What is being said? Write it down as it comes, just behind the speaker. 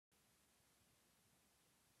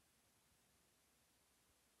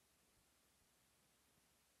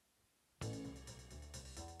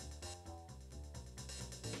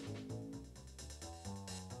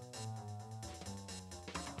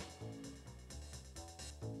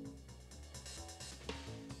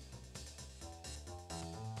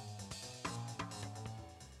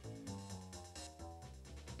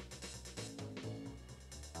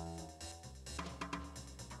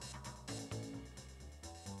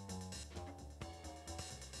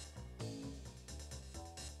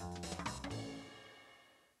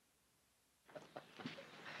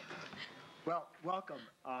Well, welcome.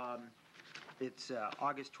 It's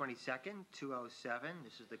August 22nd, 2007.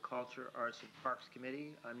 This is the Culture, Arts, and Parks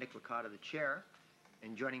Committee. I'm Nick Licata, the chair.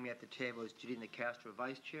 And joining me at the table is Judy Castro,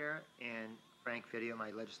 vice chair, and Frank Video,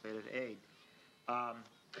 my legislative aide.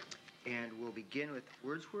 And we'll begin with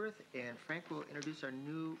Wordsworth, and Frank will introduce our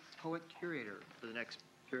new poet curator for the next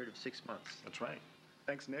period of 6 months. That's right.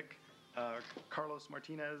 Thanks, Nick. Carlos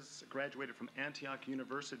Martinez graduated from Antioch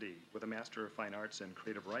University with a Master of Fine Arts in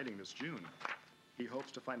Creative Writing this June. He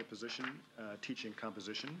hopes to find a position teaching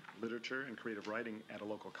composition, literature, and creative writing at a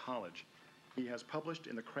local college. He has published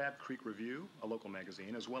in the Crab Creek Review, a local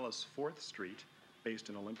magazine, as well as 4th Street, based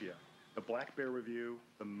in Olympia, the Black Bear Review,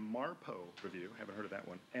 the Marpo Review, haven't heard of that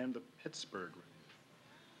one, and the Pittsburgh Review.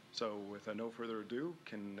 So with no further ado,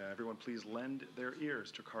 can everyone please lend their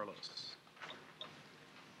ears to Carlos?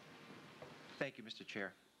 Thank you, Mr.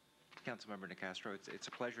 Chair. Councilmember Nick Licata, it's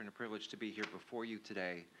a pleasure and a privilege to be here before you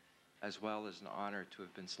today, as well as an honor to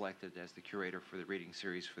have been selected as the curator for the reading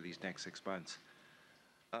series for these next 6 months.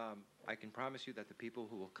 I can promise you that the people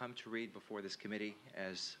who will come to read before this committee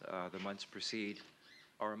as the months proceed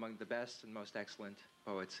are among the best and most excellent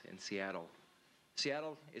poets in Seattle.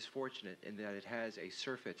 Seattle is fortunate in that it has a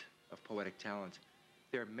surfeit of poetic talent.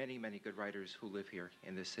 There are many, many good writers who live here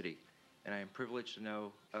in this city, and I am privileged to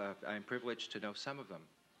know some of them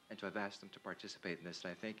and to have asked them to participate in this.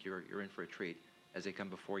 And I think you're in for a treat as they come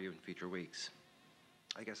before you in future weeks.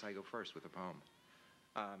 I guess I go first with a poem.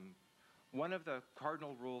 One of the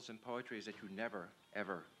cardinal rules in poetry is that you never,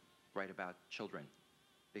 ever write about children,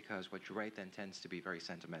 because what you write then tends to be very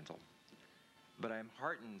sentimental. But I'm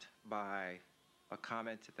heartened by a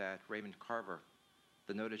comment that Raymond Carver,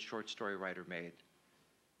 the noted short story writer, made,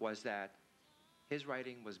 was that his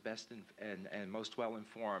writing was best and most well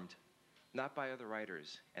informed, not by other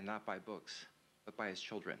writers and not by books, but by his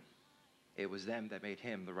children. It was them that made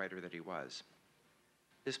him the writer that he was.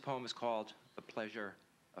 This poem is called The Pleasure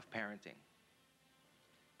of Parenting.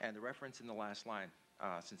 And the reference in the last line,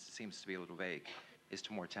 since it seems to be a little vague, is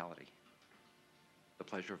to mortality. The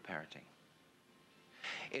pleasure of parenting.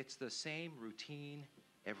 It's the same routine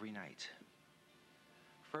every night.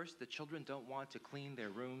 First, the children don't want to clean their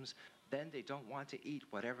rooms. Then they don't want to eat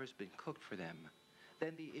whatever's been cooked for them.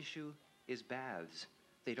 Then the issue is baths.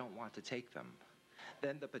 They don't want to take them.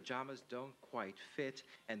 Then the pajamas don't quite fit,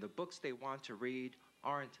 and the books they want to read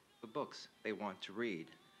aren't the books they want to read.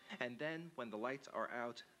 And then when the lights are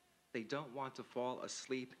out, they don't want to fall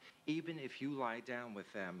asleep, even if you lie down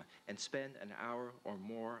with them and spend an hour or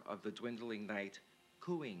more of the dwindling night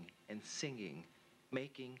cooing and singing,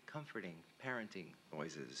 making comforting parenting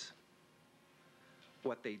noises.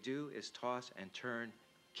 What they do is toss and turn,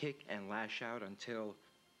 kick and lash out until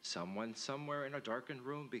someone somewhere in a darkened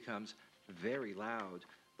room becomes very loud.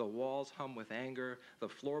 The walls hum with anger, the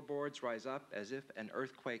floorboards rise up as if an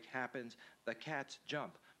earthquake happens, the cats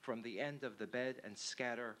jump from the end of the bed and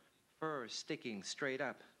scatter, fur sticking straight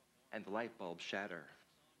up, and the light bulbs shatter.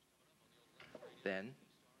 Then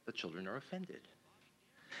the children are offended.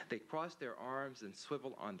 They cross their arms and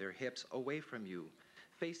swivel on their hips away from you,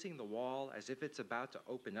 facing the wall as if it's about to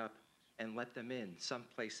open up and let them in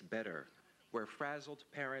someplace better, where frazzled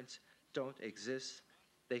parents don't exist.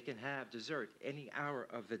 They can have dessert any hour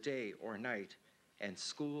of the day or night, and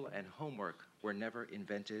school and homework were never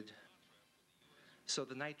invented. So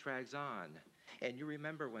the night drags on, and you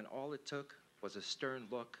remember when all it took was a stern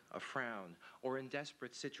look, a frown, or in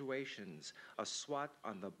desperate situations, a swat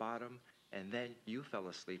on the bottom, and then you fell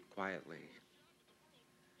asleep quietly.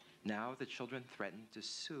 Now the children threaten to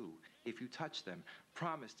sue if you touch them,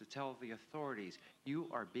 promise to tell the authorities you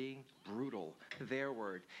are being brutal, their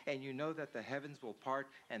word, and you know that the heavens will part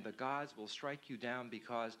and the gods will strike you down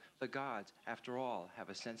because the gods, after all, have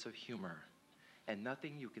a sense of humor. And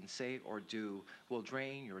nothing you can say or do will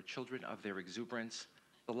drain your children of their exuberance,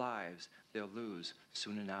 the lives they'll lose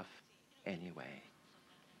soon enough anyway.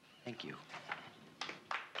 Thank you.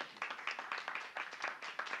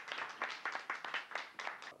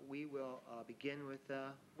 We will begin with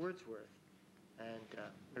Wordsworth and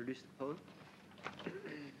introduce the poet.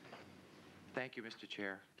 Thank you, Mr.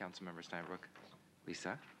 Chair, Councilmember Steinbrook,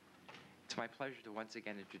 Lisa. It's my pleasure to once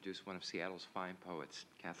again introduce one of Seattle's fine poets,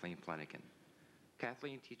 Kathleen Flenniken.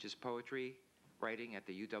 Kathleen teaches poetry, writing at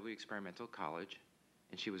the UW Experimental College,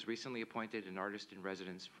 and she was recently appointed an artist in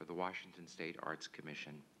residence for the Washington State Arts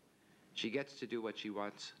Commission. She gets to do what she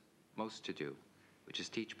wants most to do, which is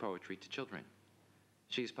teach poetry to children.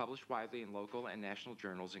 She is published widely in local and national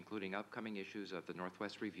journals, including upcoming issues of the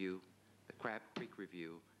Northwest Review, the Crab Creek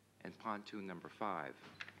Review, and Pontoon No. 5.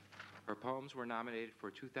 Her poems were nominated for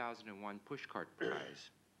a 2001 Pushcart Prize.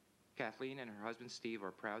 Kathleen and her husband Steve are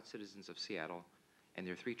proud citizens of Seattle, and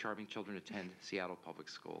their 3 charming children attend Seattle Public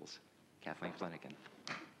Schools. Kathleen Flenniken.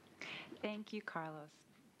 Thank you, Carlos.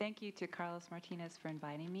 Thank you to Carlos Martinez for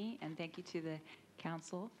inviting me, and thank you to the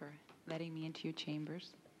council for letting me into your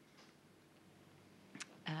chambers.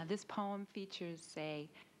 This poem features a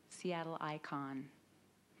Seattle icon.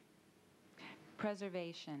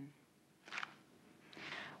 Preservation.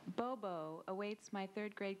 Bobo awaits my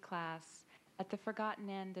 3rd grade class at the forgotten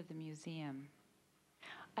end of the museum.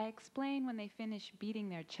 I explain when they finish beating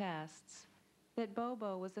their chests that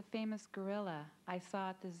Bobo was a famous gorilla I saw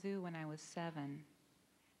at the zoo when I was 7.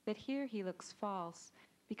 That here he looks false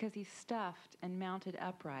because he's stuffed and mounted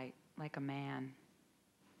upright like a man.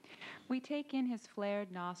 We take in his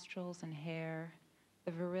flared nostrils and hair,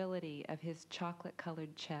 the virility of his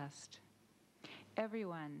chocolate-colored chest.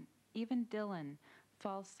 Everyone, even Dylan,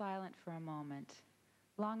 falls silent for a moment,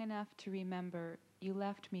 long enough to remember you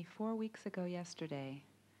left me 4 weeks ago yesterday,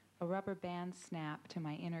 a rubber band snap to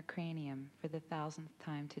my inner cranium for the 1000th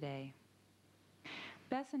time today.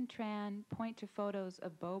 Bess and Tran point to photos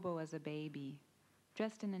of Bobo as a baby,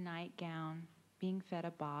 dressed in a nightgown, being fed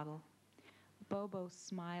a bottle. Bobo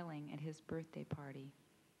smiling at his birthday party.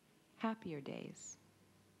 Happier days.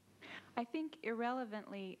 I think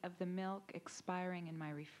irrelevantly of the milk expiring in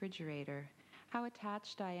my refrigerator, how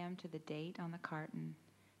attached I am to the date on the carton,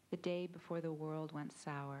 the day before the world went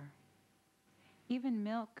sour. Even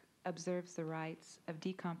milk observes the rites of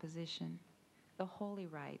decomposition, the holy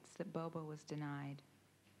rites that Bobo was denied.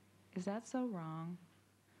 Is that so wrong?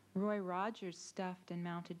 Roy Rogers stuffed and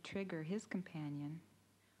mounted Trigger, his companion.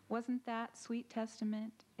 Wasn't that sweet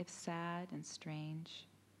testament, if sad and strange?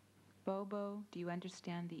 Bobo, do you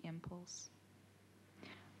understand the impulse?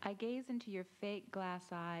 I gaze into your fake glass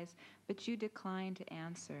eyes, but you decline to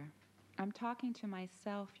answer. I'm talking to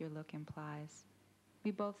myself, your look implies.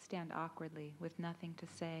 We both stand awkwardly with nothing to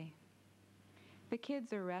say. The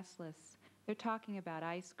kids are restless. They're talking about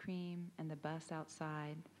ice cream and the bus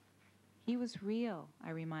outside. He was real, I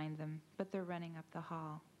remind them, but they're running up the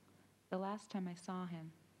hall. The last time I saw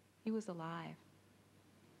him, he was alive.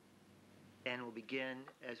 And we'll begin,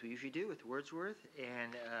 as we usually do, with Wordsworth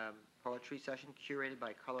and poetry session curated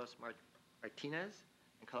by Carlos Martinez.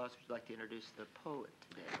 And Carlos, would you like to introduce the poet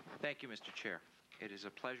today? Thank you, Mr. Chair. It is a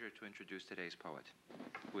pleasure to introduce today's poet,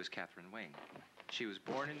 who is Catherine Wing. She was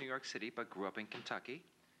born in New York City but grew up in Kentucky,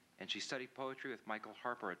 and she studied poetry with Michael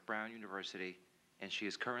Harper at Brown University, and she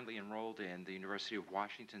is currently enrolled in the University of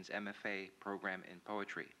Washington's MFA program in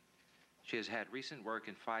poetry. She has had recent work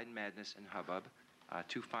in Fine Madness and Hubbub,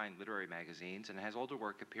 2 fine literary magazines, and has older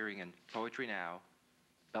work appearing in Poetry Now,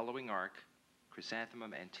 Bellowing Arc,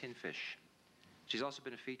 Chrysanthemum, and Tinfish. She's also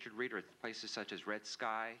been a featured reader at places such as Red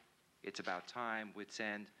Sky, It's About Time, Wits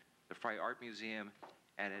End, the Frye Art Museum,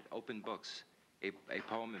 and at Open Books, a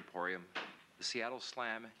poem emporium, the Seattle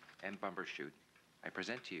Slam, and Bumbershoot. I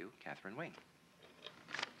present to you Catherine Wing.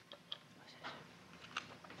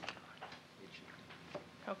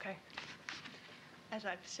 Okay. As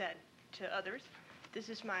I've said to others, this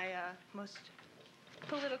is my most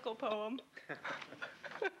political poem.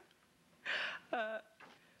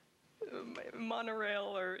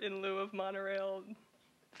 Monorail, or in lieu of monorail,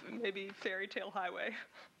 maybe Fairy Tale Highway.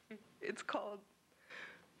 It's called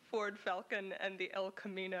Ford Falcon and the El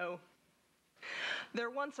Camino. There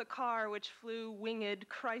once a car which flew winged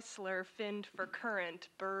Chrysler, finned for current,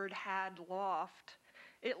 bird had loft.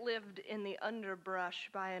 It lived in the underbrush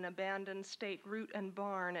by an abandoned state route and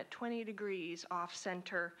barn at 20 degrees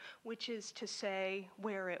off-center, which is to say,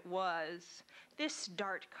 where it was. This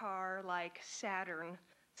dart car, like Saturn,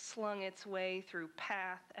 slung its way through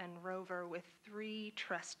path and rover with 3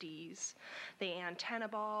 trustees, the antenna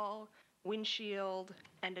ball, windshield,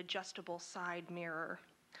 and adjustable side mirror.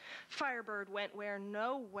 Firebird went where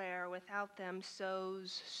nowhere without them,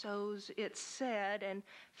 so's it said, and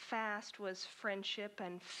fast was friendship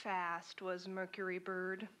and fast was Mercury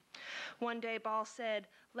Bird. One day Ball said,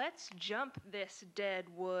 "Let's jump this dead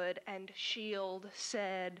wood," and Shield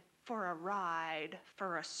said, "For a ride,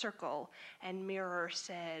 for a circle," and Mirror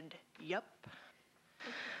said, "Yup."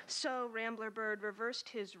 So Rambler Bird reversed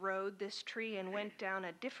his road this tree and went down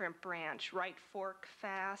a different branch, right fork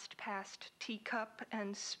fast, past teacup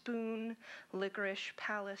and spoon, licorice,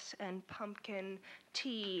 palace, and pumpkin,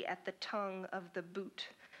 tea at the tongue of the boot,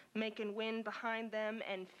 making wind behind them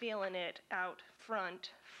and feeling it out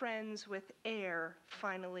front, friends with air,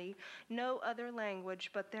 finally, no other language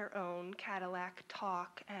but their own Cadillac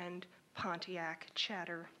talk and Pontiac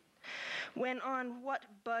chatter. When on what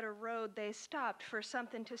but a road they stopped for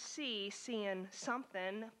something to see, seeing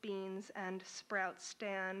something, beans and sprouts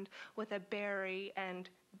stand with a berry and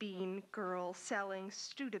bean girl selling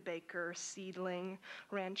Studebaker seedling,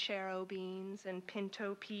 ranchero beans and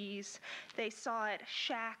pinto peas. They saw it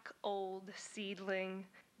shack old seedling,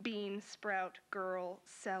 bean sprout girl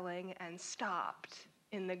selling, and stopped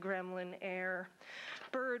in the gremlin air.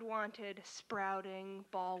 Bird wanted sprouting,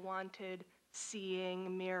 ball wanted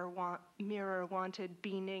seeing, mirror wanted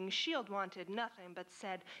beaning, shield wanted nothing but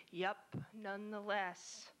said, yup,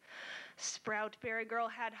 nonetheless. Sproutberry girl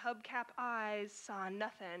had hubcap eyes, saw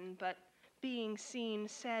nothing, but being seen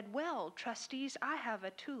said, well, trustees, I have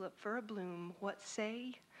a tulip for a bloom, what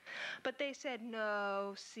say? But they said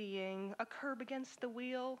no, seeing, a curb against the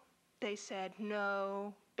wheel. They said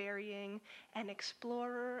no, burying, an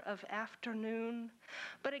explorer of afternoon.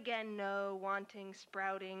 But again, no, wanting,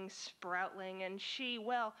 sprouting, sproutling, and she,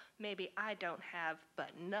 well, maybe I don't have but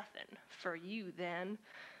nothing for you then.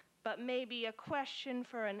 But maybe a question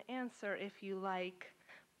for an answer if you like.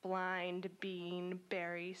 Blind bean,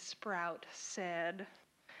 berry, sprout said.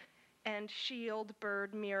 And shield,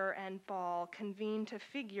 bird, mirror, and ball convened to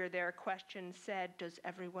figure their question said, does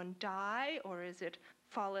everyone die, or is it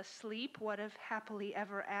fall asleep? What of happily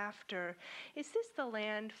ever after? Is this the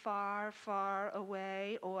land far, far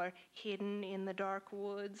away, or hidden in the dark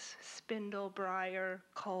woods? Spindle, briar,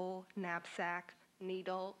 coal, knapsack,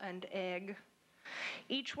 needle, and egg.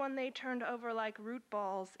 Each one they turned over like root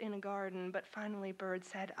balls in a garden, but finally Bird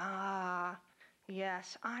said, ah,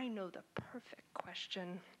 yes, I know the perfect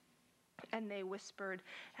question. And they whispered,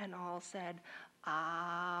 and all said,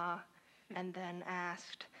 ah, and then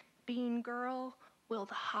asked, Bean girl, will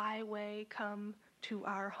the highway come to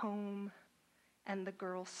our home? And the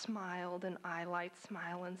girl smiled an eye-light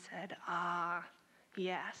smile and said, ah,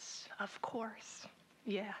 yes, of course,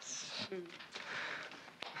 yes.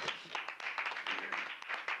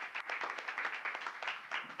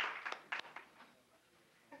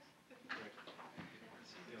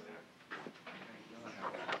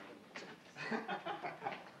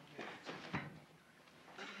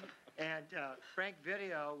 And Frank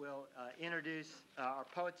Video will introduce our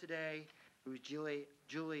poet today, who's Julie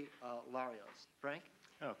Larios. Frank?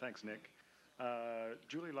 Oh, thanks, Nick.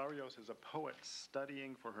 Julie Larios is a poet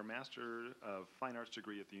studying for her Master of Fine Arts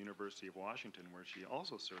degree at the University of Washington, where she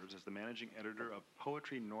also serves as the managing editor of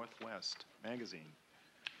Poetry Northwest magazine.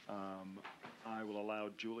 I will allow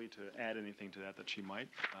Julie to add anything to that she might,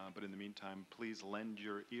 but in the meantime, please lend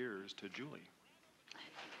your ears to Julie.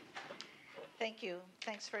 Thank you.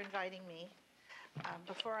 Thanks for inviting me.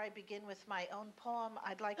 Before I begin with my own poem,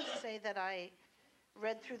 I'd like to say that I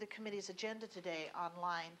read through the committee's agenda today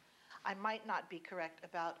online. I might not be correct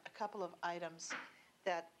about a couple of items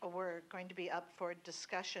that were going to be up for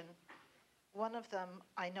discussion. One of them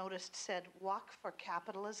I noticed said walk for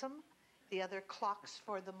capitalism, the other clocks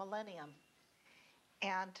for the millennium.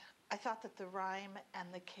 And I thought that the rhyme and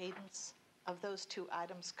the cadence of those two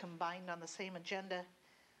items combined on the same agenda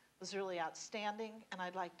was really outstanding, and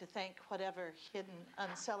I'd like to thank whatever hidden,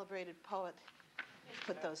 uncelebrated poet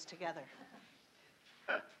put those together.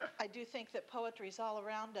 I do think that poetry is all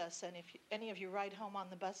around us, and if any of you ride home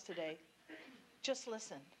on the bus today, just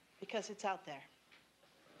listen, because it's out there.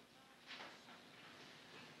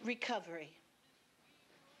 Recovery.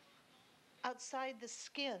 Outside the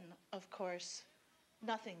skin, of course,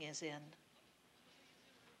 nothing is in.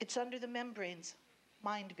 It's under the membranes,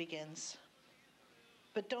 mind begins.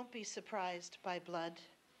 But don't be surprised by blood.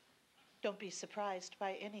 Don't be surprised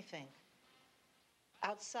by anything.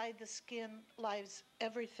 Outside the skin lies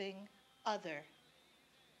everything other.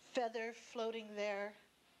 Feather floating there,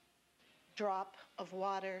 drop of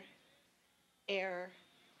water, air,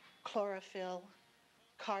 chlorophyll,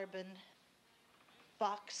 carbon,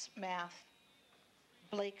 Bach's math,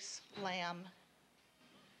 Blake's lamb,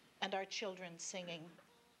 and our children singing.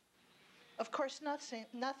 Of course,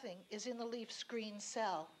 nothing is in the leaf's green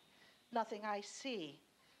cell, nothing I see.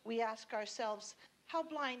 We ask ourselves, how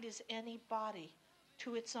blind is any body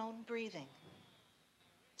to its own breathing?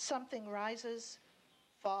 Something rises,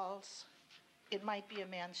 falls. It might be a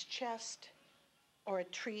man's chest or a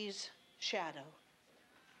tree's shadow.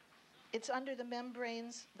 It's under the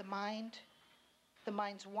membranes, the mind. The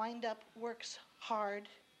mind's wind-up works hard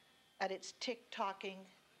at its tick-tocking.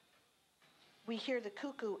 We hear the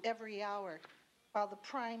cuckoo every hour while the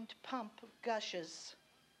primed pump gushes.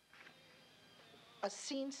 A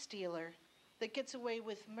scene stealer that gets away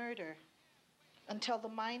with murder until the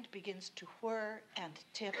mind begins to whir and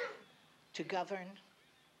tip to govern.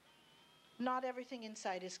 Not everything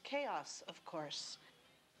inside is chaos, of course.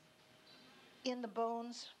 In the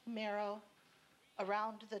bones, marrow,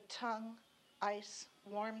 around the tongue, ice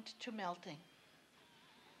warmed to melting.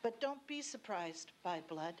 But don't be surprised by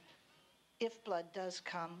blood. If blood does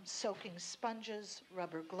come, soaking sponges,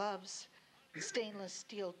 rubber gloves, stainless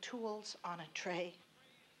steel tools on a tray,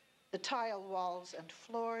 the tile walls and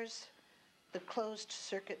floors, the closed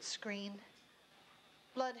circuit screen.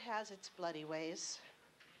 Blood has its bloody ways.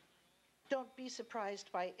 Don't be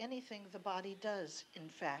surprised by anything the body does, in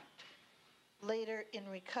fact. Later in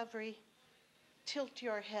recovery, tilt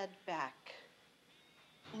your head back.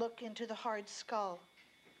 Look into the hard skull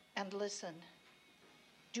and listen.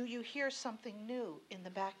 Do you hear something new in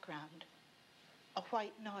the background? A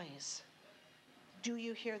white noise? Do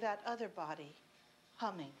you hear that other body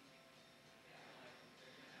humming?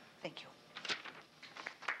 Thank you.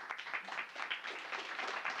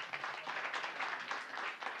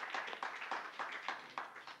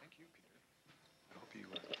 Thank you, Peter. I hope you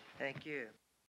Thank you.